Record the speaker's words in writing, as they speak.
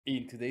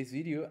In today's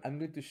video, I'm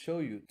going to show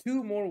you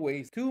two more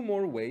ways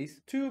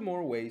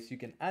you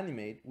can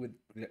animate with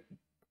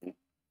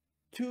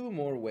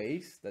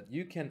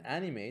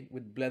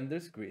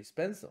Blender's Grease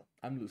Pencil.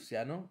 I'm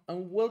Luciano,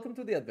 and welcome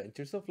to the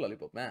adventures of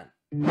LollypopMan.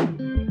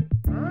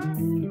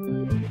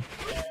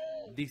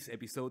 This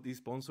episode is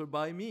sponsored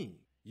by me.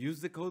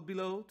 Use the code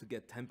below to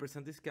get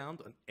 10%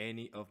 discount on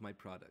any of my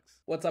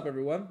products. What's up,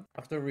 everyone?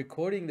 After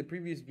recording the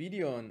previous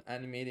video on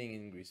animating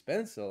in Grease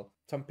Pencil,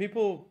 some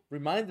people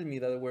reminded me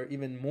that there were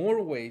even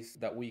more ways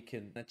that we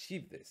can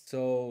achieve this.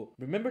 So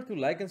remember to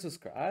like and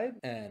subscribe,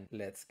 and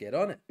let's get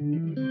on it.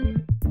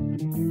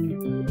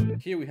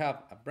 Here we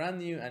have a brand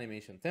new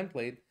animation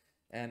template,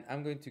 and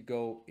I'm going to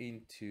go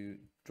into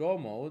draw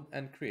mode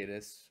and create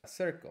a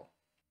circle.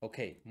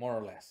 Okay, more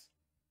or less.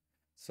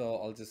 So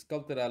I'll just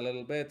sculpt it a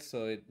little bit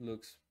so it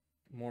looks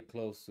more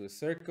close to a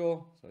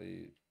circle.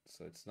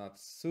 So it's not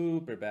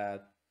super bad.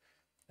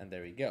 And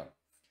there we go.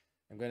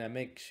 I'm going to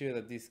make sure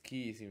that this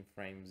key is in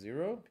frame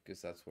 0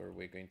 because that's where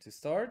we're going to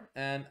start.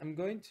 And I'm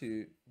going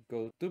to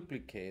go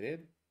duplicate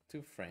it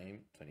to frame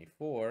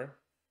 24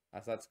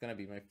 as that's going to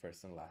be my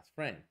first and last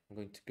frame. I'm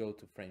going to go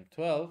to frame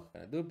 12,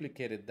 I'm going to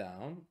duplicate it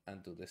down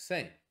and do the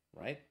same,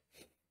 right?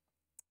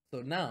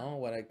 So now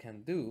what I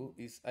can do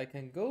is I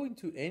can go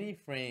into any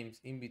frames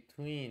in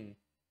between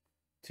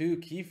two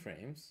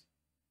keyframes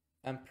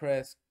and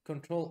press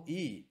Ctrl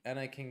E, and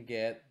I can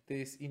get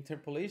this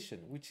interpolation,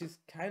 which is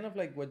kind of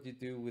like what you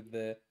do with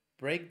the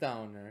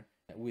breakdowner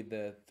with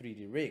the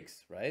 3D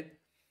rigs, right?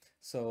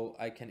 So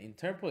I can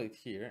interpolate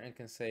here and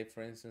can say,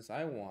 for instance,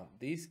 I want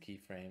this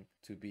keyframe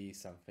to be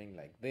something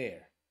like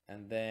there.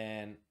 And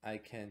then I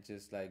can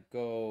just like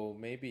go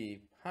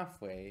maybe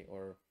halfway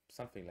or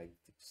something like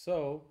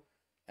so.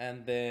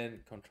 And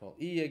then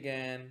Ctrl E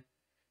again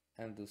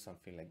and do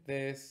something like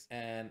this,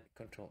 and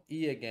Ctrl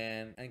E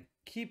again, and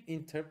keep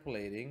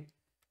interpolating.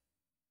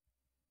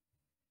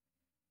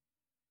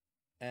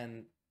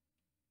 And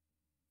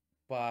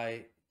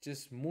by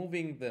just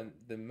moving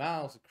the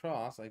mouse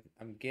across,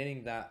 I'm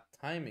getting that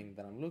timing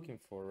that I'm looking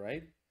for,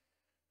 right?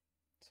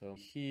 So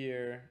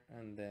here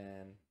and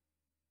then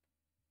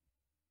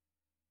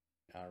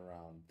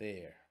around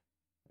there.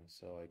 And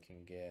so I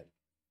can get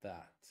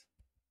that.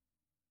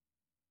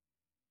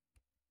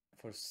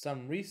 For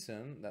some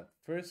reason, that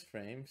first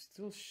frame is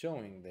still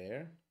showing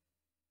there.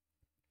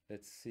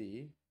 Let's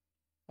see.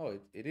 Oh,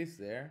 it is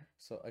there.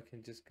 So I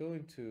can just go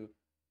into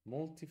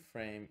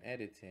multi-frame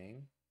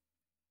editing,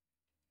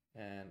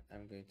 and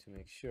I'm going to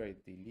make sure I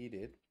delete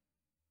it.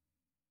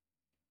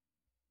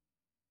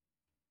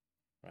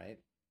 Right?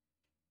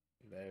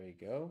 There we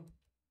go.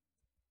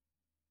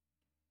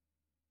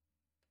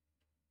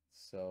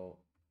 So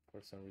for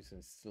some reason,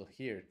 it's still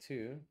here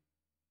too.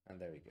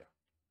 And there we go.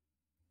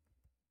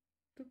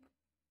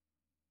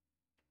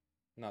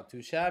 Not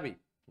too shabby,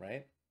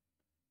 right?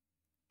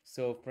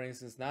 So for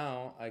instance,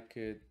 now I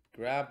could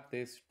grab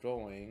this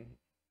drawing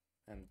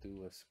and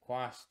do a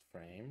squashed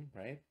frame,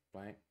 right?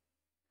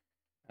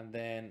 And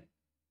then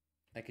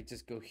I could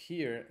just go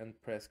here and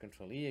press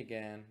Ctrl E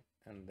again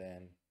and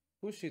then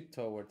push it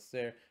towards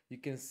there. You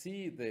can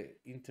see the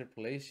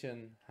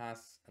interpolation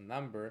has a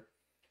number,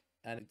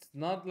 and it's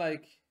not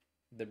like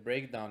the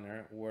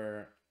breakdowner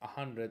where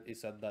 100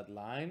 is at that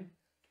line.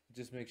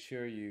 Just make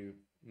sure you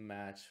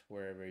match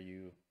wherever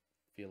you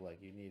feel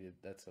like you need it.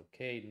 That's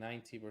okay.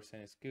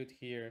 90% is good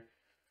here.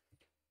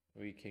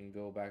 We can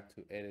go back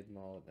to edit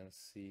mode and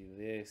see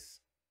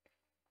this.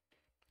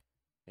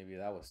 Maybe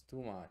that was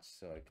too much,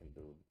 so I can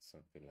do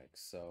something like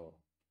so.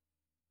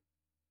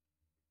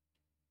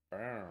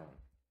 Burn.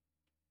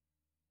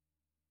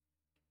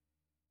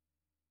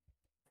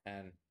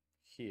 And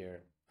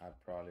here I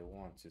probably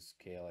want to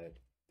scale it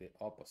the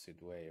opposite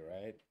way,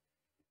 right?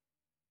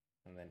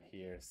 And then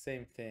here,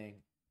 same thing.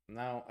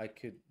 Now I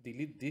could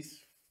delete this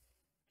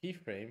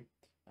keyframe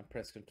and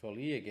press Ctrl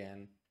E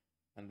again,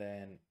 and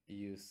then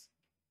use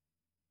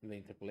the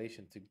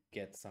interpolation to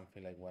get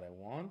something like what I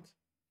want.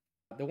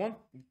 The one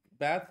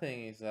bad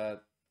thing is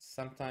that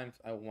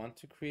sometimes I want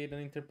to create an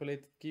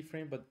interpolated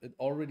keyframe, but it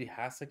already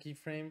has a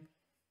keyframe,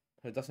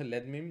 so it doesn't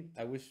let me.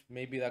 I wish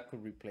maybe that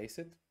could replace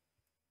it,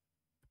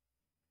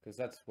 because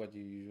that's what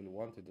you usually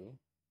want to do.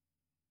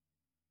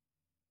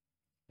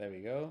 There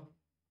we go.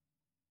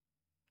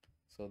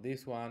 So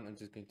this one, I'm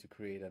just going to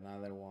create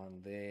another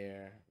one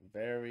there,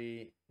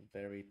 very,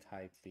 very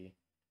tightly.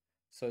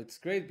 So it's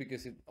great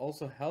because it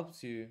also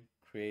helps you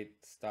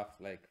create stuff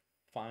like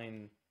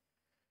fine,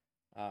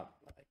 a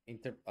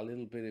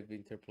little bit of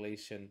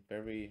interpolation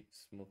very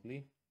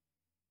smoothly.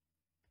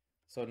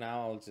 So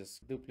now I'll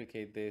just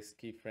duplicate these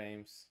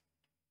keyframes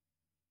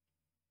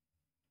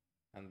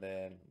and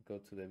then go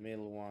to the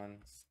middle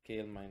one,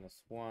 scale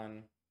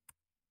 -1.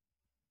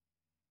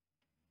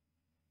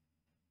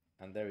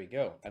 And there we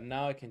go. And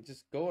now I can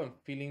just go and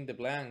fill in the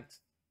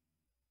blanks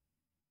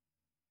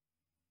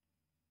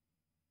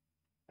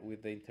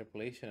with the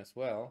interpolation as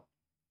well.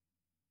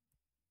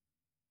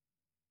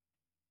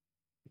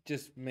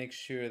 Just make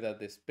sure that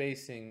the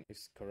spacing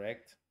is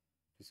correct.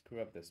 If you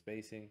screw up the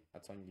spacing,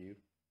 that's on you.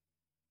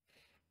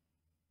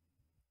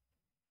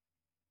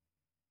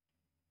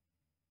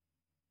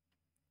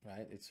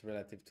 right? It's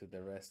relative to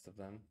the rest of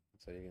them.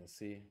 So you can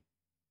see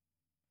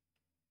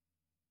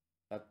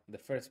that the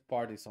first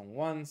part is on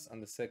ones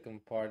and the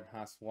second part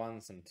has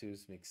ones and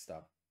twos mixed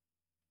up.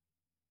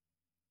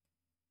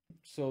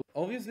 So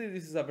obviously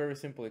this is a very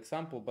simple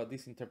example, but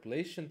this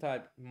interpolation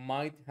type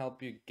might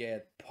help you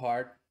get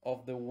part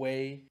of the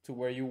way to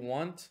where you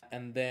want.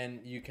 And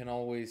then you can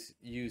always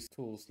use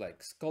tools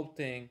like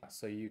sculpting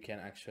so you can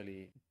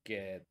actually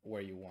get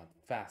where you want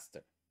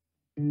faster.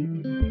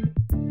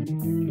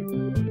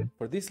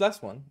 For this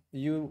last one,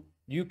 you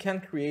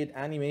can create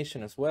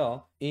animation as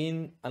well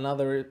in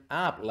another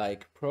app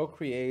like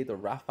Procreate or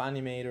Rough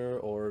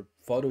Animator or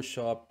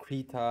Photoshop,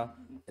 Krita,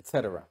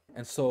 etc.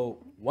 And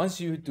so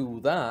once you do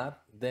that,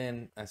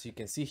 then as you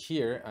can see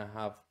here, I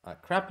have a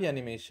crappy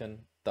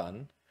animation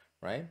done,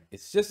 right?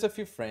 It's just a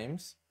few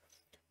frames,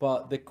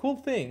 but the cool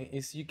thing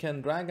is you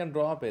can drag and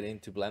drop it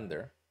into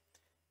Blender.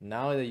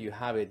 Now that you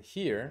have it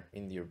here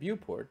in your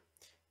viewport,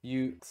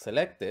 you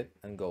select it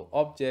and go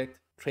Object,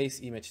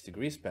 Trace Image to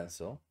Grease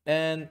Pencil,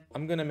 and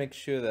I'm gonna make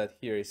sure that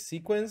here is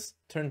Sequence,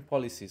 Turn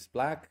Policies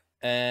Black,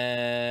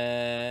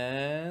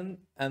 and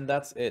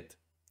that's it.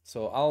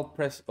 So I'll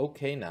press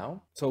OK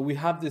now. So we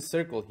have this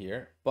circle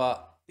here,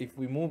 but if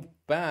we move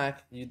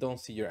back, you don't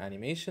see your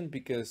animation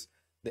because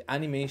the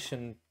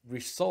animation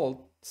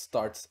result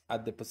starts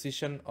at the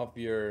position of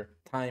your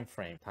time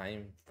frame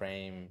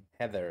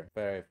header,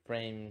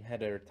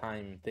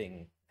 time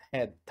thing,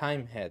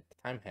 time head,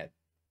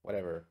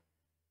 whatever.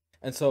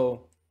 And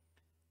so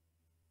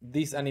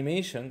this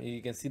animation,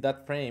 you can see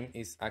that frame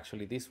is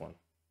actually this one.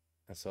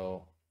 And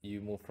so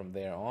you move from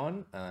there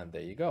on and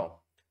there you go.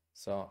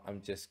 So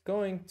I'm just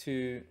going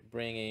to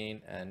bring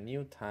in a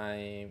new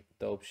time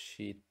dope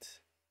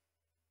sheet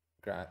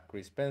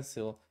grease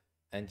pencil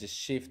and just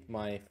shift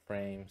my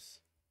frames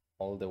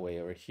all the way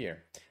over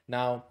here.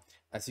 Now,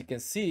 as you can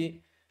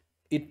see,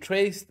 it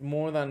traced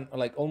more than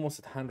like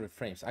almost 100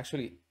 frames,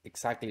 actually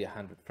exactly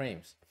 100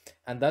 frames.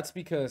 And that's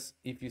because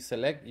if you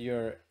select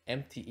your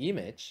empty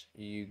image,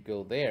 you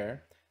go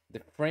there,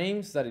 the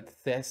frames that it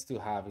says to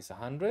have is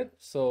 100.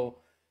 So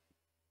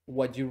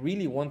what you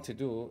really want to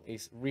do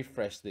is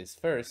refresh this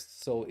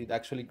first, so it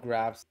actually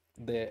grabs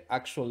the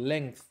actual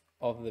length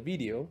of the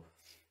video,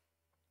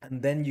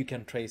 and then you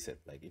can trace it.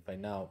 Like if I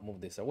now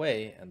move this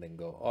away and then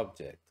go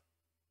Object,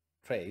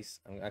 Trace,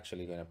 I'm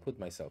actually going to put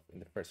myself in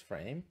the first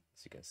frame.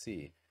 As you can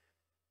see,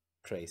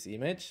 Trace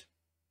Image,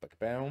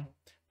 bam.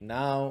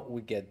 Now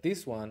we get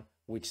this one,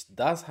 which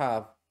does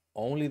have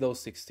only those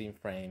 16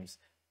 frames,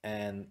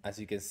 and as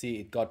you can see,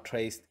 it got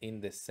traced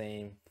in the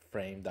same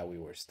frame that we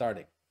were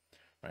starting.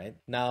 Right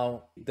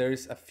now,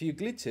 there's a few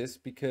glitches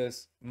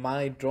because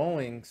my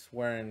drawings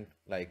weren't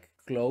like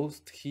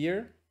closed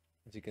here.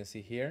 As you can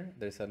see here,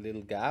 there's a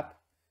little gap,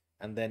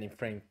 and then in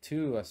frame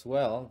 2 as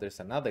well, there's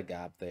another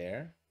gap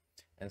there.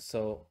 And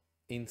so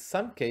in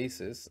some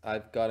cases,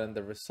 I've gotten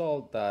the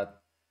result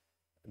that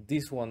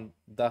this one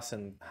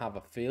doesn't have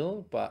a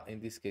fill, but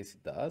in this case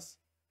it does.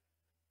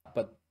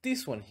 But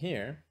this one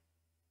here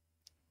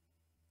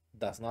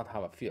does not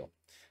have a fill.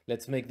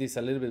 Let's make this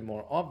a little bit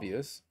more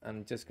obvious.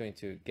 I'm just going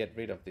to get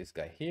rid of this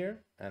guy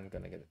here. I'm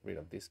going to get rid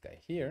of this guy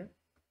here.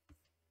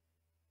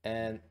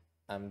 And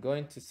I'm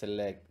going to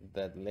select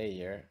that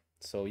layer.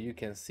 So you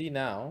can see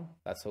now,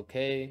 that's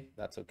okay.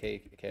 That's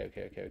okay.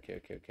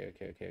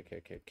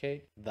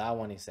 Okay. That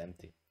one is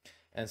empty.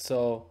 And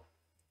so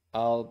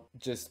I'll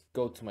just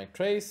go to my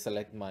trace,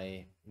 select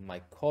my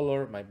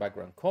color, my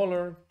background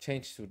color,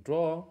 change to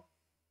draw,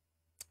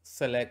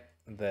 select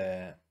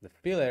the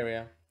fill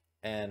area,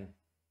 and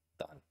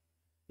done.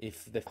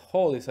 If the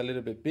hole is a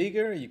little bit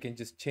bigger, you can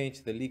just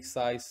change the leak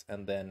size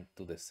and then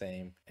do the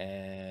same.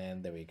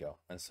 And there we go.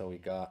 And so we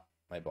got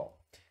my ball.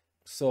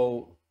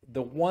 So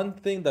the one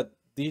thing that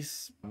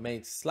this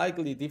made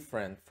slightly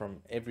different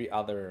from every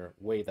other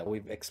way that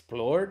we've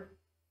explored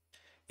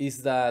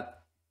is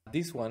that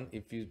this one,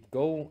 if you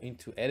go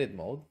into edit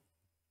mode,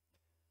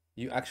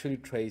 you actually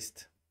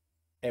traced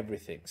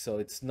everything. So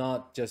it's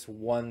not just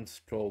one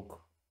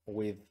stroke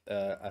with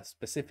a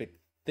specific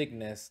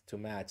thickness to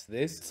match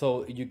this.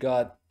 So you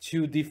got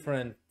two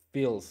different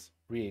fills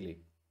really.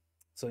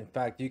 So in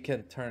fact, you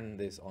can turn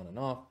this on and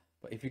off,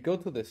 but if you go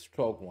to the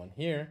stroke one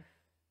here,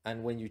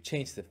 and when you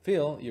change the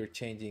fill, you're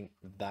changing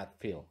that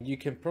fill. You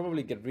can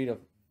probably get rid of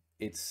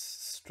its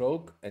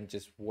stroke and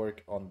just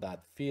work on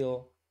that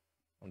fill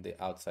on the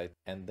outside,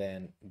 and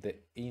then the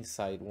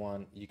inside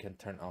one, you can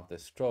turn off the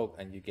stroke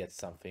and you get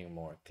something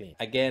more clean.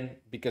 Again,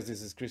 because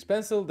this is grease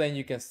pencil, then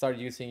you can start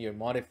using your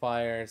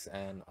modifiers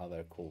and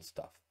other cool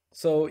stuff.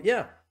 So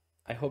yeah,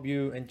 I hope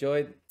you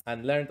enjoyed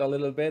and learned a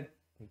little bit,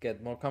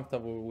 get more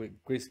comfortable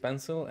with grease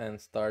pencil and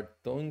start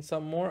doing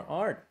some more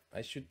art.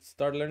 I should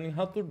start learning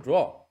how to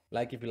draw.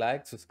 Like if you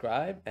like,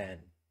 subscribe, and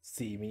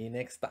see me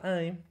next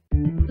time.